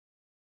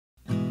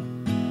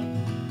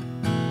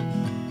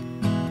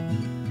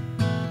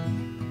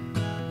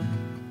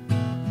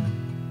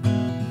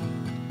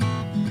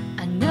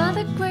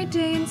great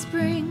day in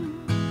spring,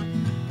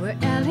 where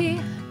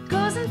Ellie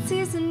goes and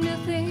sees a new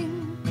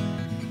thing.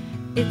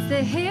 It's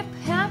the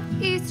hip-hop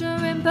Easter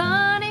and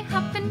bunny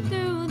hopping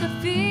through the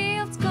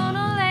fields,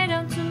 gonna lay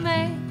down some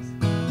eggs.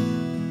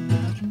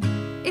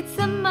 It's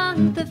the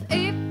month of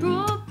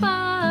April,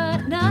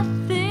 but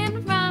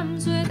nothing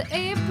rhymes with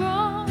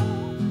April.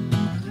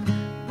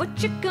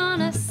 What you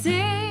gonna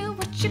say?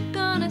 What you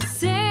gonna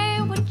say?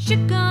 What you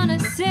gonna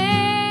say?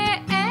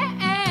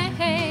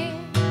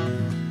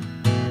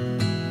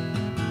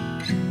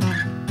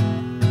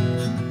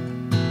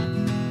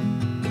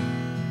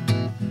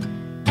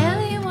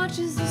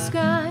 Watches the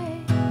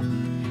sky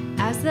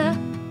as the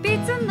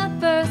beats and the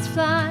birds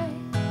fly.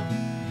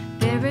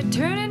 They're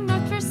returning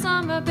north for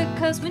summer,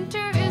 because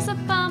winter is a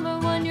bummer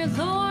when you're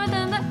lower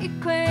than the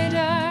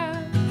equator.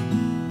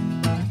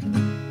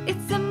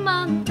 It's the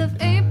month of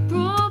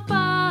April,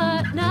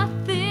 but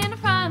nothing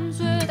rhymes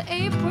with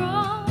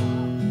April.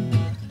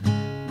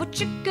 What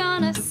you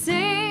gonna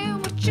say?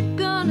 What you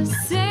gonna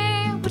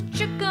say? What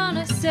you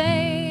gonna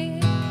say?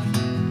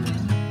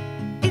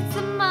 It's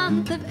the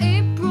month of April,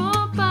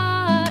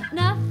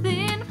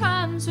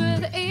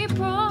 with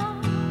April.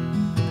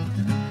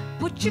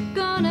 What you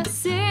gonna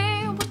say?